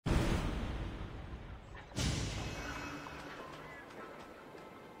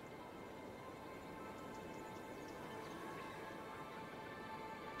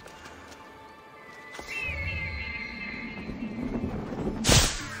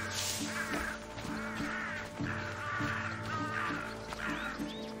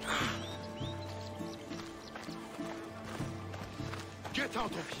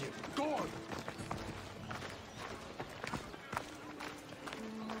out of here! Gone!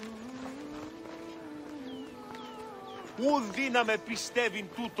 Πού δύναμε πιστεύειν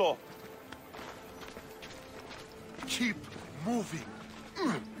τούτο! Keep moving!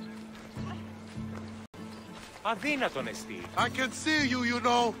 Αδύνατον εστί. I can see you, you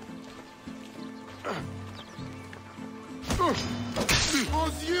know!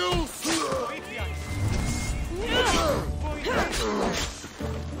 Was you!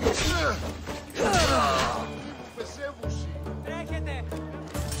 Τρέχετε!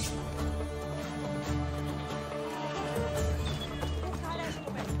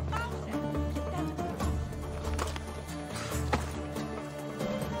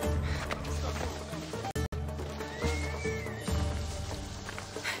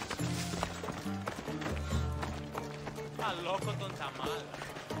 Αλόκο τον Ταμάλ.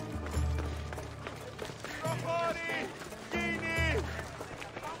 Προχώρη! Γίνει!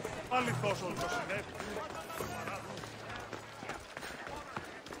 Αληθώς όλο το συνέβη.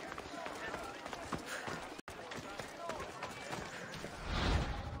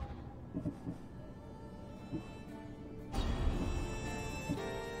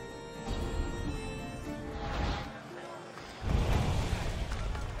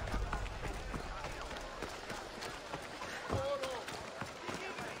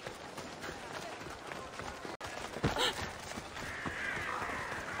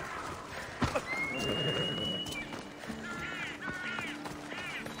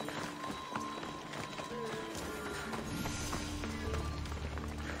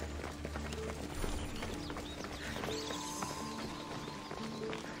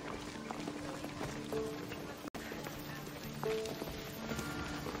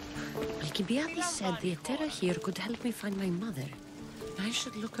 Alcibiades said the Etera here could help me find my mother. I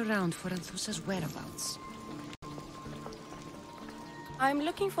should look around for Anthusa's whereabouts. I'm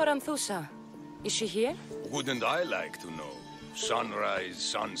looking for Anthusa. Is she here? Wouldn't I like to know? Sunrise,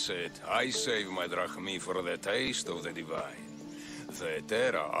 sunset, I save my drachmi for the taste of the divine. The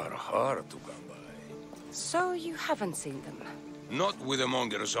Etera are hard to come by. So you haven't seen them? Not with the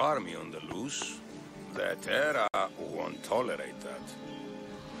Monger's army on the loose. The Etera won't tolerate that.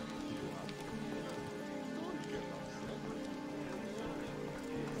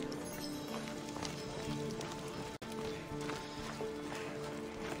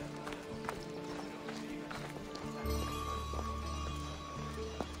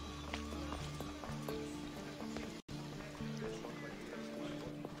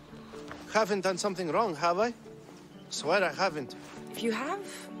 Haven't done something wrong, have I? Swear I haven't. If you have,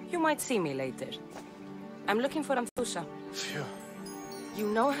 you might see me later. I'm looking for Anthusa. Phew. You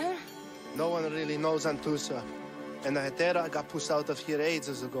know her? No one really knows Anthusa. And the Hetera got pushed out of here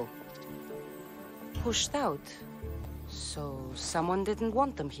ages ago. Pushed out? So someone didn't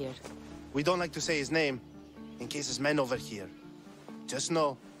want them here? We don't like to say his name, in case his men over here. Just know,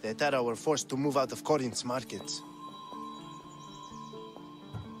 the Hetera were forced to move out of Corinth's markets.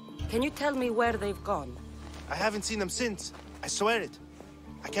 Can you tell me where they've gone? I haven't seen him since. I swear it.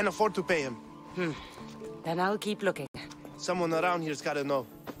 I can't afford to pay him. Then I'll keep looking. Someone around here's gotta know.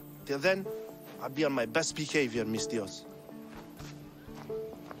 Till then, I'll be on my best behavior, mis Dios.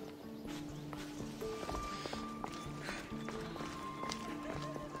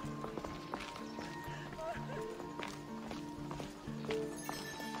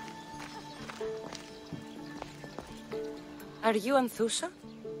 Are you Anthusa?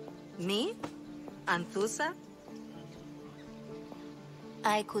 Me? Anthusa?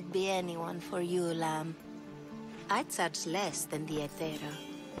 I could be anyone for you, lamb. I charge less than the Etera.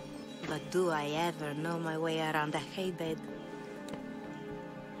 But do I ever know my way around a haybed?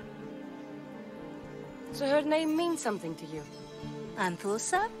 So her name means something to you?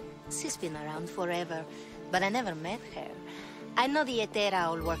 Anthusa? She's been around forever, but I never met her. I know the Etera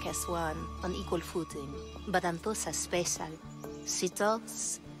all work as one, on equal footing, but Anthusa's special. She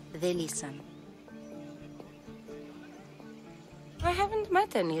talks, they listen. I haven't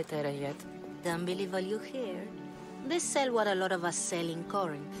met any Etera yet. Don't believe all you hear. They sell what a lot of us sell in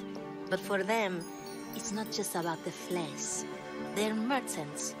Corinth. But for them, it's not just about the flesh. They're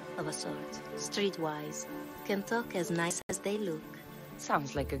merchants of a sort, streetwise. Can talk as nice as they look.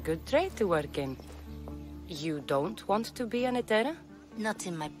 Sounds like a good trade to work in. You don't want to be an Etera? Not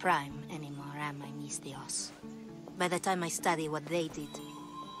in my prime anymore, am I, mis Dios? By the time I study what they did,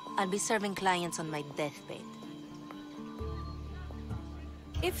 I'll be serving clients on my deathbed.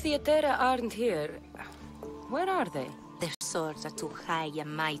 If the Etera aren't here, where are they? Their swords are too high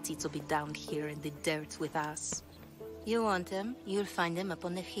and mighty to be down here in the dirt with us. You want them, you'll find them up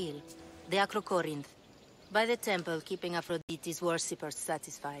on the hill. The Acro Corinth. By the temple, keeping Aphrodite's worshippers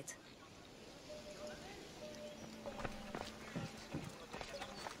satisfied.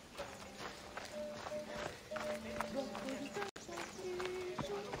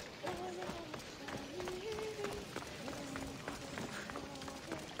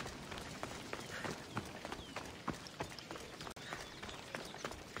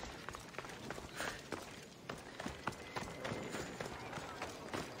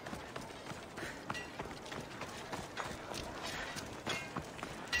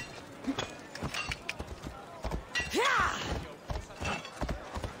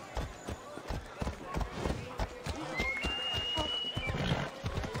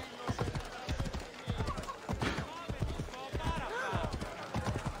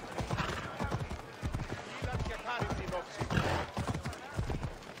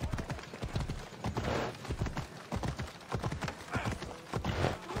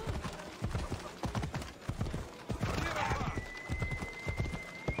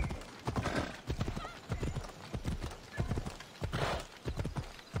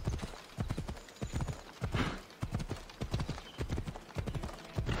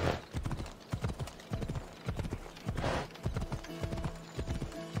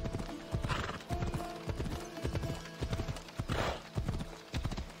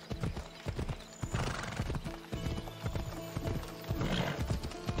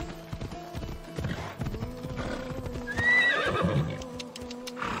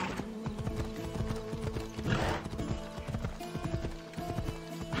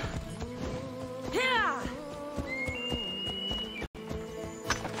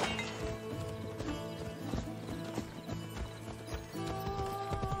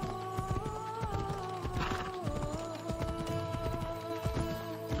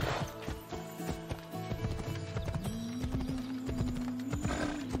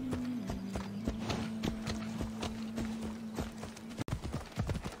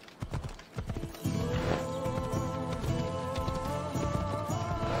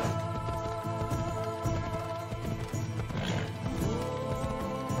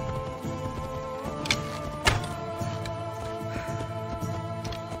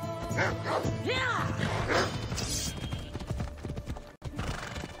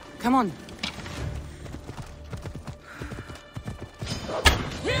 Come on.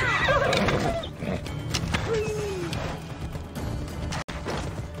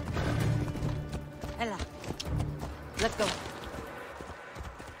 Ella, let's go.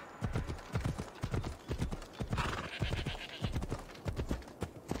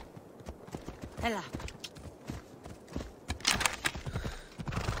 Ella.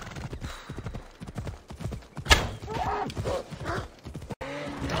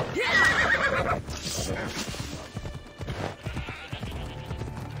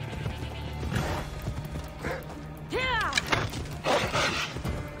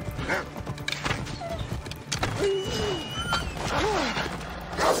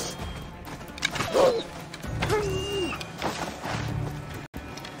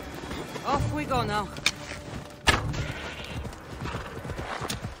 Off we go now.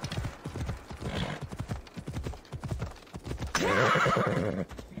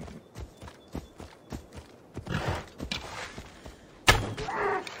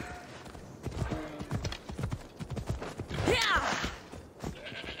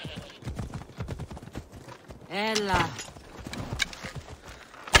 Ella.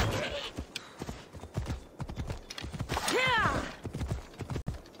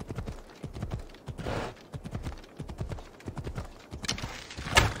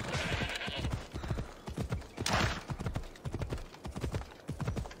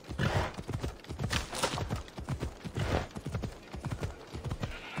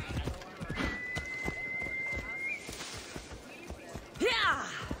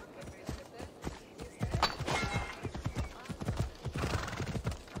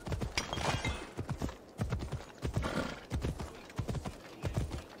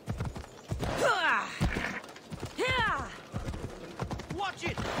 Watch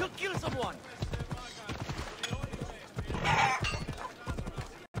it! You'll kill someone!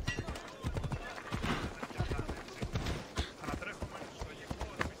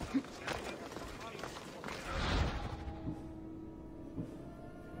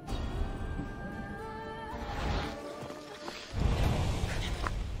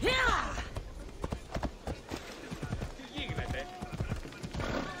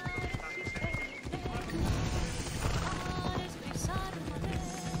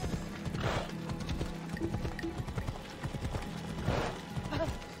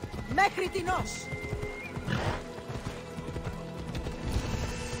 Μέχρι τινός!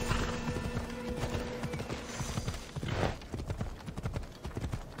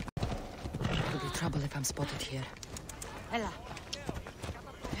 spotted here. Ella.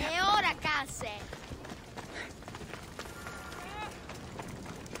 E ora, casse!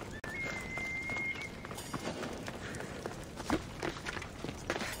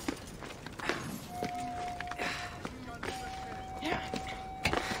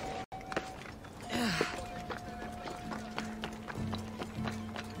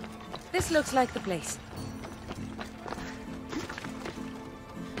 This looks like the place.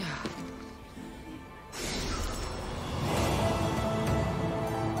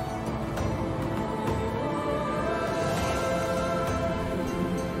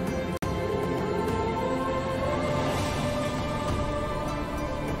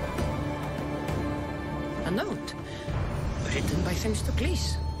 A note. Written by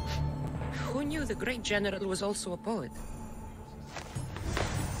Themistocles. Who knew the great general was also a poet?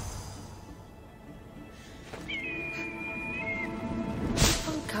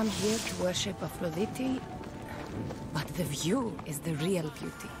 People come here to worship Aphrodite, but the view is the real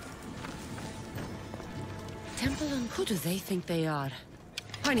beauty. Temple and who do they think they are?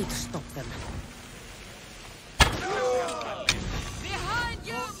 I need to stop them. Behind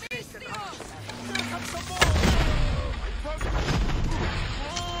you, Mistio!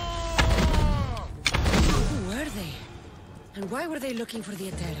 Who were they? And why were they looking for the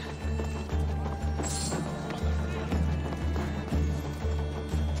Etera?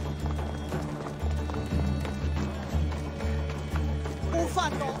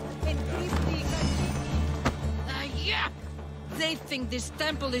 Yeah! They think this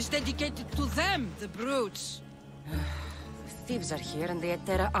temple is dedicated to them, the brutes. Thieves are here and the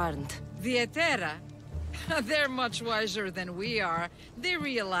Etera aren't. The Etera? They're much wiser than we are. They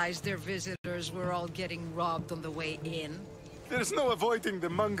realized their visitors were all getting robbed on the way in. There's no avoiding the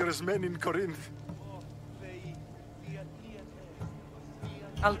monger's men in Corinth.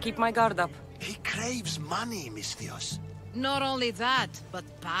 I'll keep my guard up. He craves money, Misthios. Not only that, but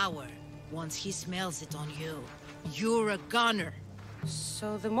power. Once he smells it on you, you're a gunner.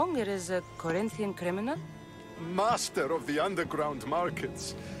 So the monger is a Corinthian criminal? Master of the underground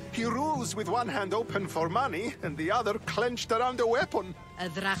markets. He rules with one hand open for money and the other clenched around a weapon. A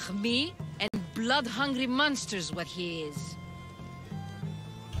drachmi and blood-hungry monster's what he is.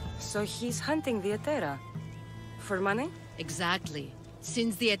 So he's hunting the Etera. For money? Exactly.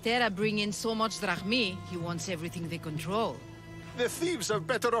 Since the Etera bring in so much drachmi, he wants everything they control. The thieves are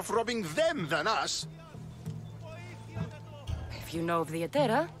better off robbing them than us. If you know of the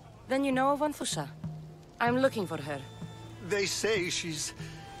Etera, then you know of Anthusa. I'm looking for her. They say she's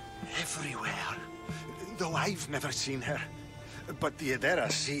everywhere, though I've never seen her. But the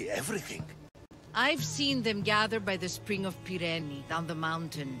Edera see everything. I've seen them gather by the spring of Pirene, down the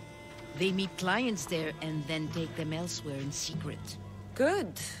mountain. They meet clients there and then take them elsewhere in secret.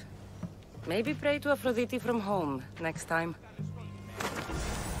 Good. Maybe pray to Aphrodite from home next time.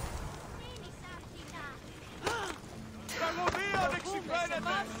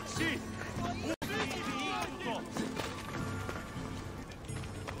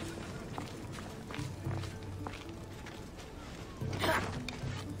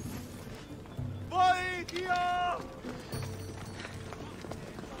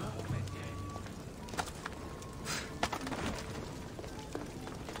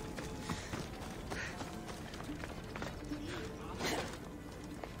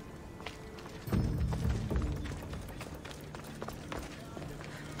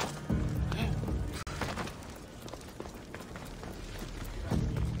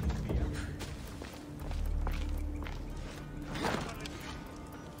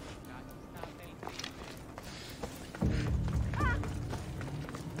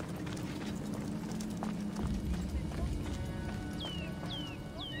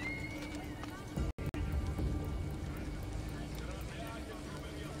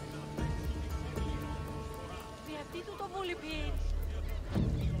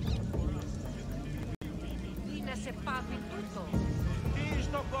 Τι να σε πάθει τούτο. Τι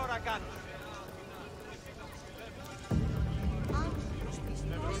στο κόρα κάνεις.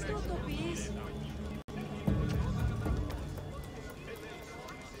 Πώς το πεις.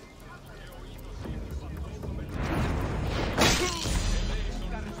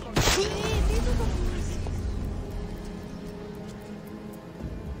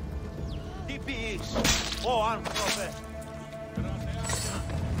 Τι πεις, ο άνθρωπε.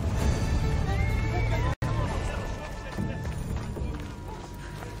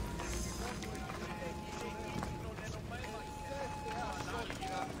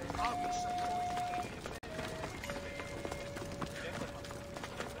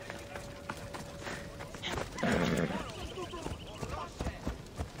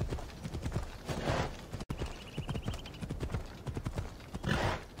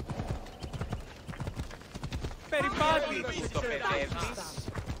 που το παιδεύεις.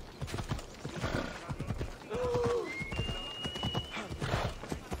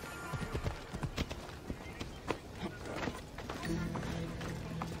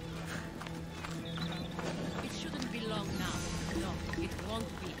 It shouldn't be long now. No, it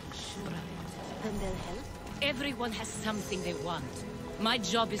won't be. I'm sure of it. Then they'll help? Everyone has something they want. My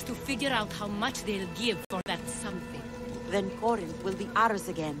job is to figure out how much they'll give for that something. Then Corinth will be ours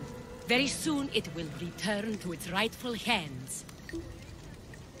again. Very soon it will return to its rightful hands.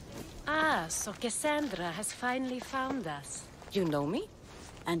 Ah, so Cassandra has finally found us. You know me?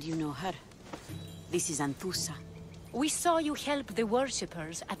 And you know her. This is Anthusa. We saw you help the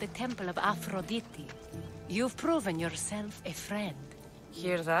worshippers at the Temple of Aphrodite. You've proven yourself a friend.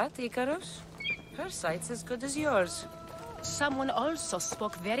 Hear that, Icarus? Her sight's as good as yours. Someone also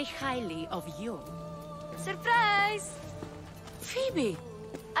spoke very highly of you. Surprise! Phoebe!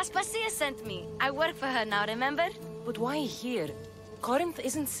 Aspasia sent me. I work for her now, remember? But why here? Corinth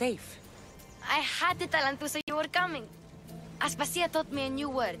isn't safe. I had to tell Anthusa you were coming. Aspasia taught me a new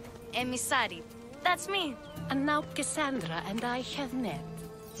word. Emissary. That's me. And now Cassandra and I have met.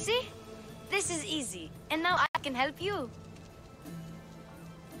 See? This is easy. And now I can help you.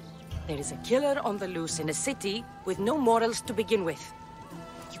 There is a killer on the loose in a city with no morals to begin with.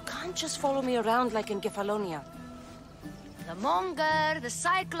 You can't just follow me around like in Kefalonia. The Monger, the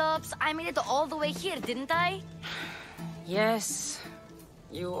Cyclops. I made it all the way here, didn't I? Yes.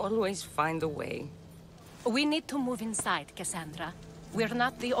 You always find a way. We need to move inside, Cassandra. We're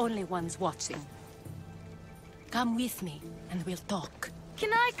not the only ones watching. Come with me, and we'll talk.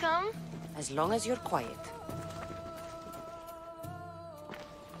 Can I come? As long as you're quiet.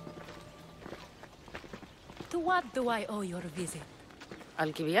 To what do I owe your visit?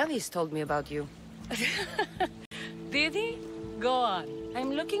 Alcibiades told me about you. Did he? Go on.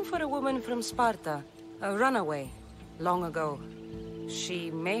 I'm looking for a woman from Sparta. A runaway. Long ago.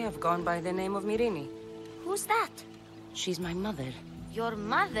 She may have gone by the name of Myrine. Who's that? She's my mother. Your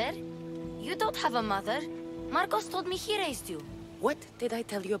mother? You don't have a mother. Marcos told me he raised you. What did I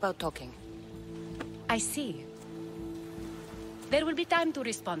tell you about talking? I see. There will be time to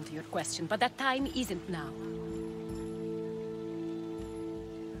respond to your question, but that time isn't now.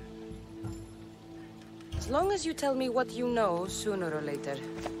 As long as you tell me what you know, sooner or later.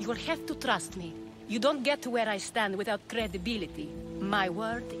 You'll have to trust me. You don't get to where I stand without credibility. My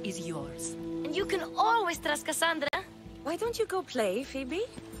word is yours. And you can always trust Cassandra. Why don't you go play, Phoebe?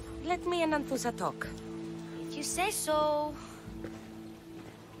 Let me and Anthusa talk. If you say so.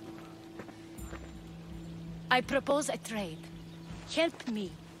 I propose a trade. Help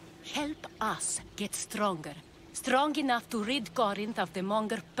me. Help us get stronger. Strong enough to rid Corinth of the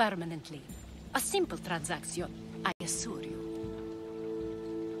Monger permanently. A simple transaction, I assure you.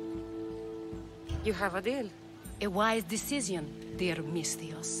 You have a deal. A wise decision, dear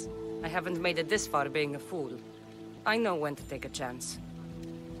Misthios. I haven't made it this far being a fool. I know when to take a chance.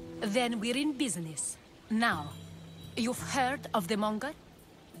 Then we're in business. Now, you've heard of the Monger?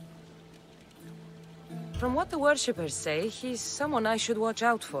 From what the worshippers say, he's someone I should watch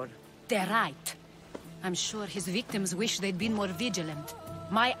out for. They're right. I'm sure his victims wish they'd been more vigilant.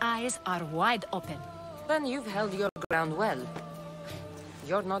 My eyes are wide open. Then you've held your ground well.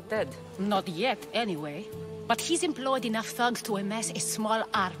 You're not dead. Not yet, anyway. But he's employed enough thugs to amass a small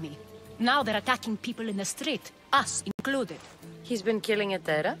army. Now they're attacking people in the street, us included. He's been killing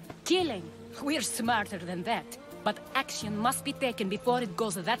Etera? Killing? We're smarter than that. But action must be taken before it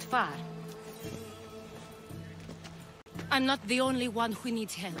goes that far. I'm not the only one who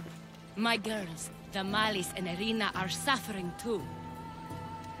needs help. My girls, Damalis and Irina, are suffering too.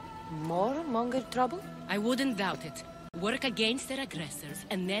 More Monger trouble? I wouldn't doubt it. Work against their aggressors,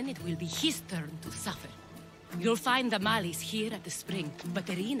 and then it will be his turn to suffer. You'll find Damalis here at the spring, but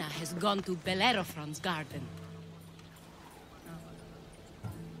Irina has gone to Bellerophon's garden.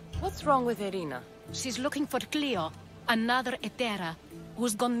 What's wrong with Irina? She's looking for Cleo, another Etera,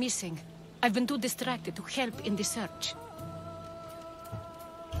 who's gone missing. I've been too distracted to help in the search.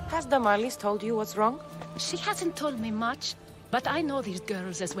 Has Damalis told you what's wrong? She hasn't told me much, but I know these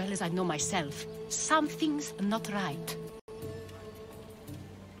girls as well as I know myself. Something's not right.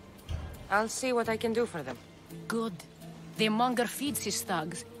 I'll see what I can do for them. Good. The Monger feeds his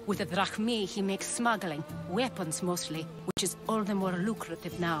thugs. With the drachmi, he makes smuggling, weapons mostly, which is all the more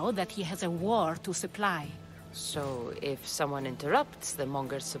lucrative now that he has a war to supply. So, if someone interrupts the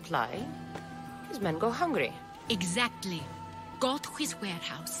Monger's supply, his men go hungry. Exactly. Go to his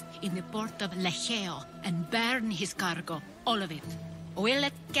warehouse in the port of Lecheo and burn his cargo, all of it. We'll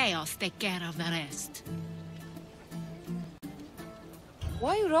let chaos take care of the rest.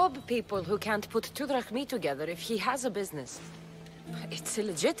 Why rob people who can't put 2 drachmi together if he has a business? It's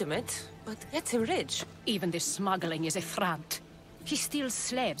illegitimate, but gets him rich. Even this smuggling is a front. He steals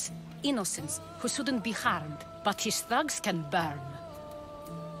slaves, innocents, who shouldn't be harmed, but his thugs can burn.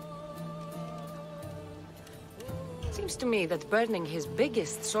 Seems to me that burning his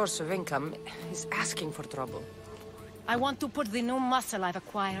biggest source of income is asking for trouble. I want to put the new muscle I've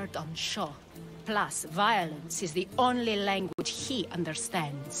acquired on show. Plus, violence is the only language he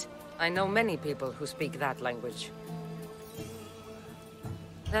understands. I know many people who speak that language.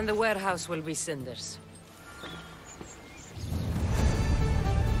 Then the warehouse will be cinders.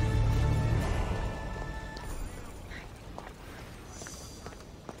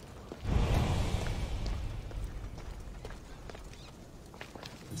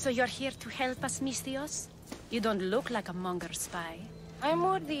 So you're here to help us, Misthios? You don't look like a monger spy. I'm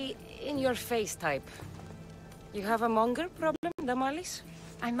more the in-your-face type. You have a monger problem, Damalis?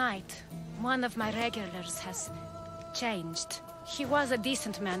 I might. One of my regulars has changed. He was a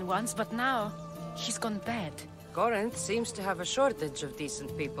decent man once, but now he's gone bad. Corinth seems to have a shortage of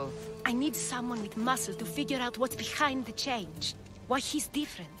decent people. I need someone with muscle to figure out what's behind the change. Why he's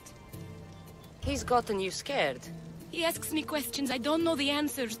different. He's gotten you scared. He asks me questions I don't know the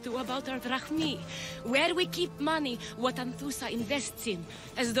answers to about our drachmi. Where we keep money, what Anthusa invests in.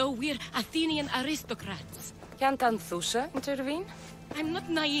 As though we're Athenian aristocrats. Can't Anthusa intervene? I'm not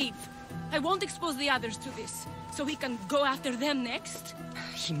naive. I won't expose the others to this. So he can go after them next?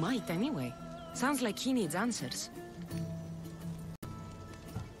 He might anyway. Sounds like he needs answers.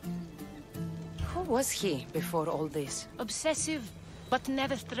 Who was he before all this? Obsessive, but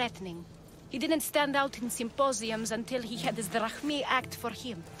never threatening. He didn't stand out in symposiums until he had his drachmi act for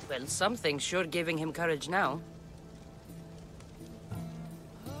him. Well, something's sure giving him courage now.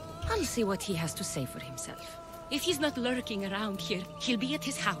 I'll see what he has to say for himself. If he's not lurking around here, he'll be at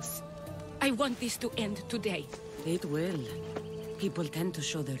his house. I want this to end today. It will. People tend to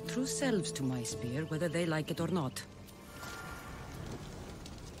show their true selves to my spear, whether they like it or not.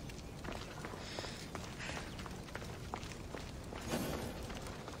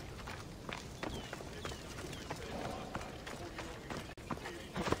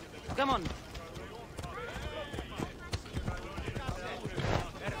 Come on.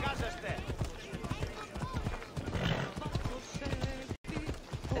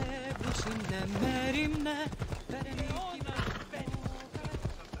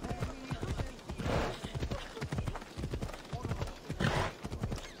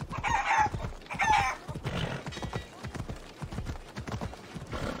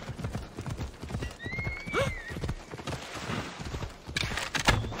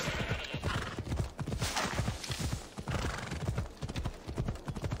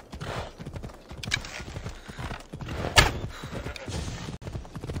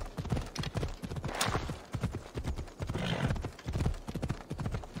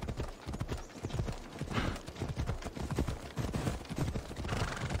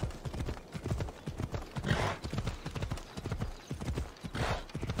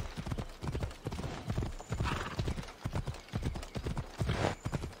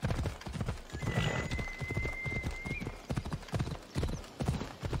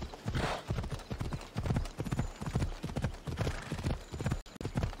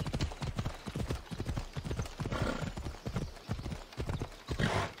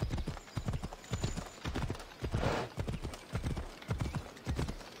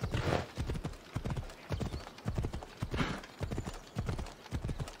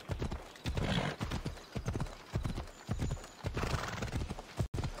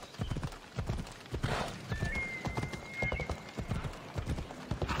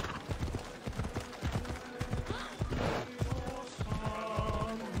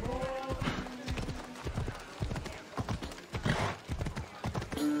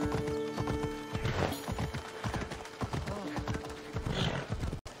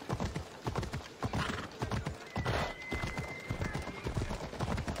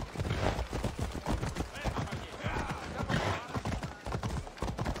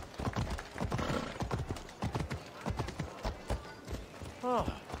 Oh.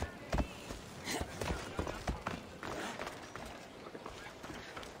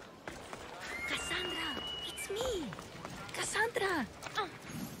 Cassandra, it's me. Cassandra. Oh.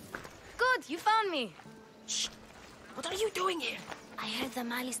 Good, you found me. Shh. What are you doing here? I heard the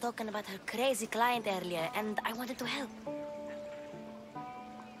Mali's talking about her crazy client earlier, and I wanted to help.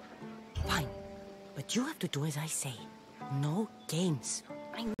 Fine. But you have to do as I say. No games.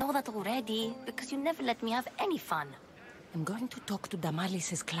 I know that already, because you never let me have any fun. I'm going to talk to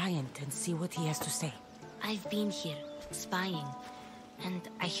Damalis's client and see what he has to say. I've been here, spying. and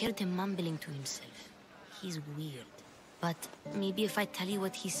I heard him mumbling to himself. He's weird. But maybe if I tell you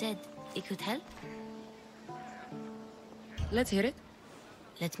what he said, it could help? Let's hear it.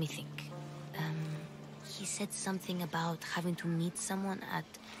 Let me think. He said something about having to meet someone at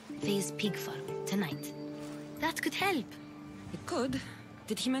Faye's pig farm tonight. That could help. It could.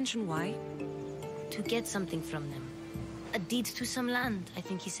 Did he mention why? To get something from them. A deed to some land, I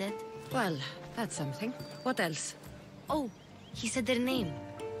think he said. Well, that's something. What else? Oh, he said their name.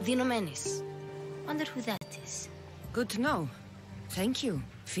 Vinomenes. Wonder who that is. Good to know. Thank you,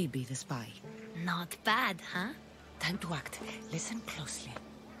 Phoebe the spy. Not bad, huh? Time to act. Listen closely.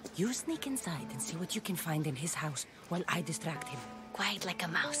 You sneak inside and see what you can find in his house while I distract him. Quiet like a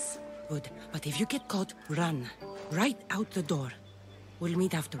mouse. Good. But if you get caught, run. Right out the door. We'll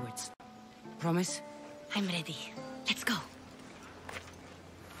meet afterwards. Promise? I'm ready. Let's go.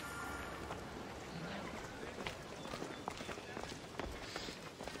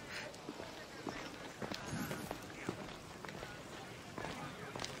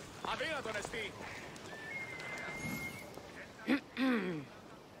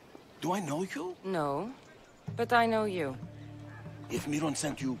 Do I know you? No, but I know you. If Miron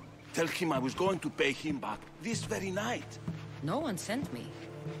sent you, tell him I was going to pay him back this very night. No one sent me.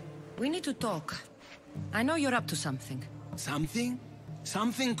 We need to talk. I know you're up to something. Something?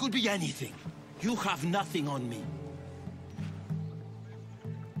 Something could be anything. You have nothing on me.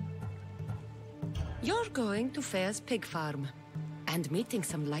 You're going to Faye's pig farm. And meeting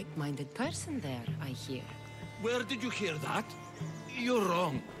some like-minded person there, I hear. Where did you hear that? You're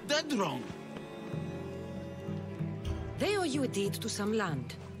wrong. Dead wrong. They owe you a deed to some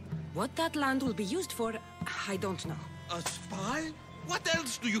land. What that land will be used for, I don't know. A spy? What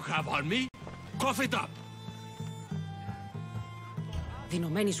else do you have on me? Cough it up.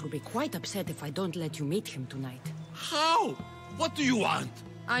 Vinomenes will be quite upset if I don't let you meet him tonight. How? What do you want?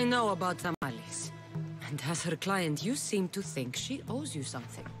 I know about Tamales. And as her client, you seem to think she owes you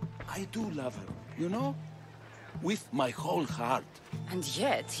something. I do love her, you know? With my whole heart. And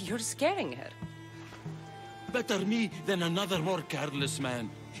yet, you're scaring her. Better me than another more careless man.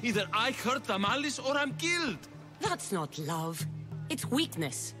 Either I hurt Tamales or I'm killed. That's not love. It's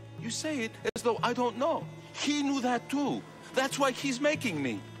weakness. You say it as though I don't know. He knew that too. That's why he's making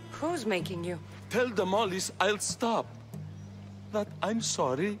me. Who's making you? Tell the Mollies I'll stop. That I'm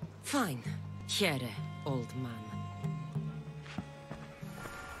sorry. Fine. Here, old man.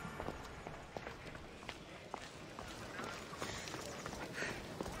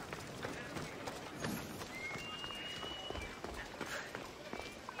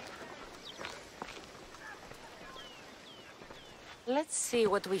 Let's see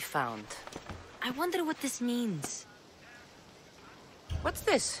what we found. I wonder what this means. What's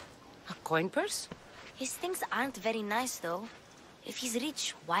this? A coin purse? His things aren't very nice, though. If he's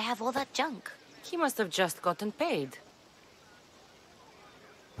rich, why have all that junk? He must have just gotten paid.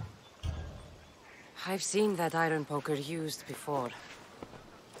 I've seen that iron poker used before.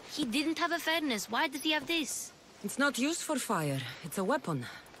 He didn't have a furnace. Why does he have this? It's not used for fire. It's a weapon.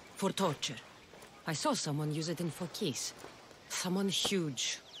 For torture. I saw someone use it in Fokis. Someone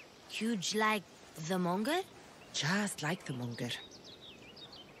huge. Huge like the Monger? Just like the Monger.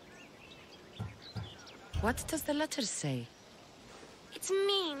 What does the letter say? It's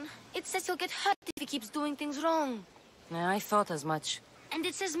mean. It says he'll get hurt if he keeps doing things wrong. I thought as much. And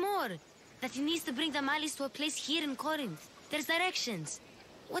it says more. That he needs to bring the Malice to a place here in Corinth. There's directions.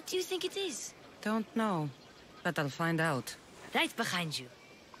 What do you think it is? Don't know. But I'll find out. Right behind you.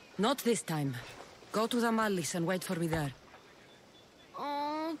 Not this time. Go to the Malice and wait for me there.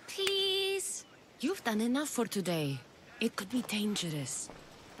 Oh, please. You've done enough for today. It could be dangerous.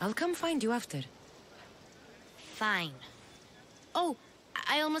 I'll come find you after. Fine. Oh,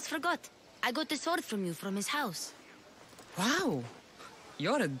 I almost forgot. I got the sword from you from his house. Wow.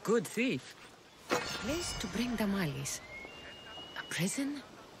 You're a good thief. A place to bring the Malice. A prison?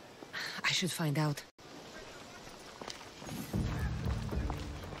 I should find out.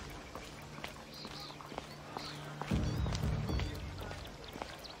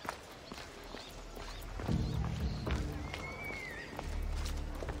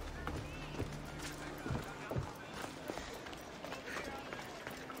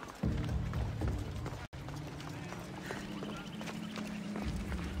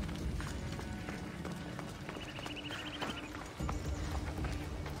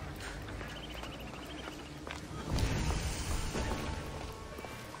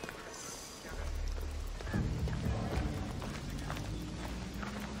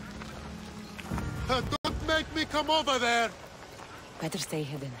 Don't make me come over there! Better stay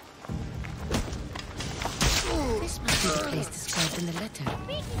hidden. This must be the place described in the letter.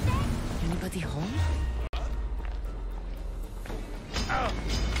 Anybody home?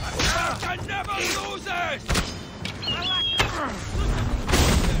 I never loses!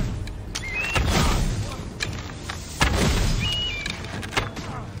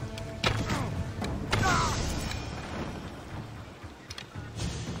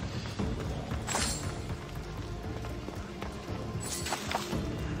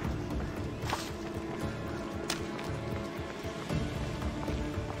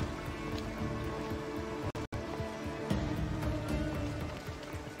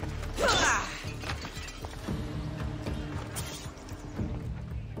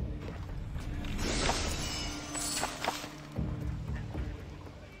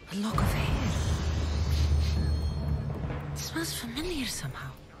 A lock of hair. It smells familiar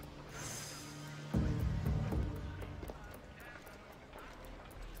somehow.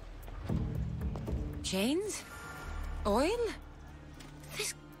 Chains? Oil?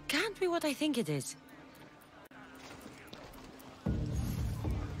 This can't be what I think it is.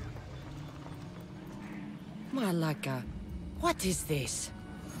 Malaka, what is this?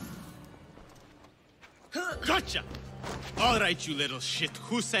 Gotcha! All right, you little shit.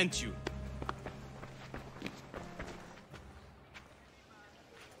 Who sent you?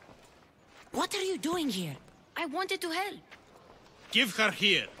 What are you doing here? I wanted to help. Give her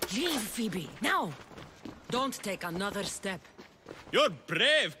here. Leave, Phoebe, now! Don't take another step. You're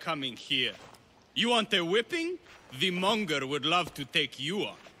brave coming here. You want a whipping? The monger would love to take you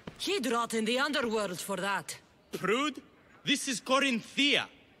on. He'd rot in the underworld for that. Prude, this is Corinthia.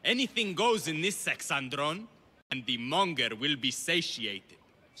 Anything goes in this Sexandron, and the monger will be satiated.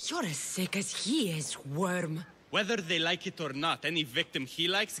 You're as sick as he is, worm. Whether they like it or not, any victim he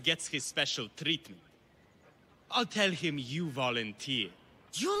likes gets his special treatment. I'll tell him you volunteer.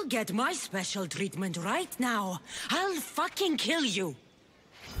 You'll get my special treatment right now. I'll fucking kill you.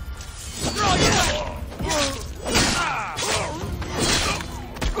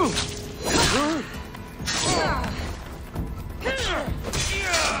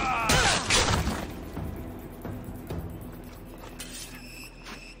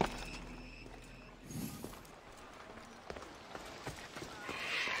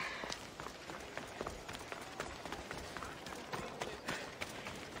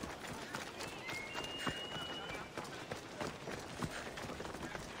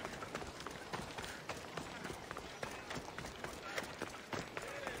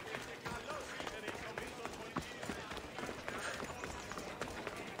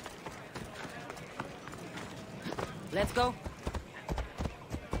 Let's go.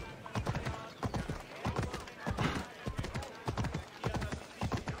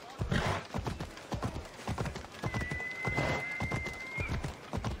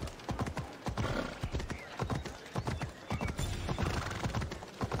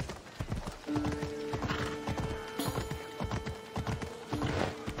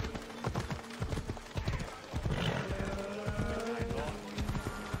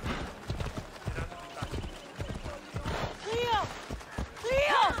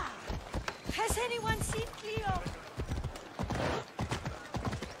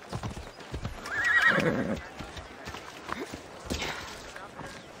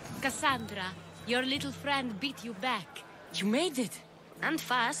 Cassandra, your little friend beat you back. You made it. And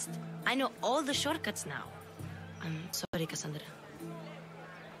fast. I know all the shortcuts now. I'm sorry, Cassandra.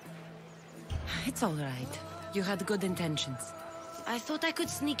 It's all right. You had good intentions. I thought I could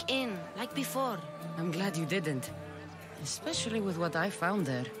sneak in, like before. I'm glad you didn't. Especially with what I found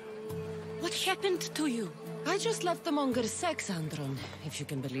there. What happened to you? I just left the monger's Sexandron, if you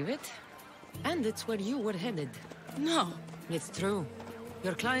can believe it. And it's where you were headed. No. It's true.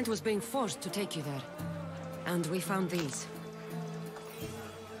 Your client was being forced to take you there. And we found these.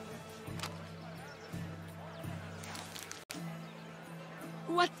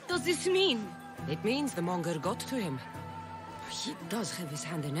 What does this mean? It means the monger got to him. He does have his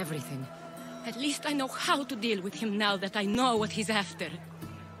hand in everything. At least I know how to deal with him now that I know what he's after.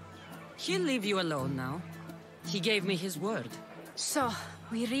 He'll leave you alone now. He gave me his word. So,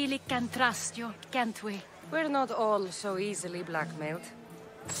 we really can trust you, can't we? We're not all so easily blackmailed.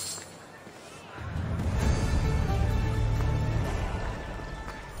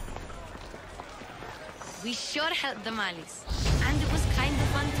 We sure helped the Malis.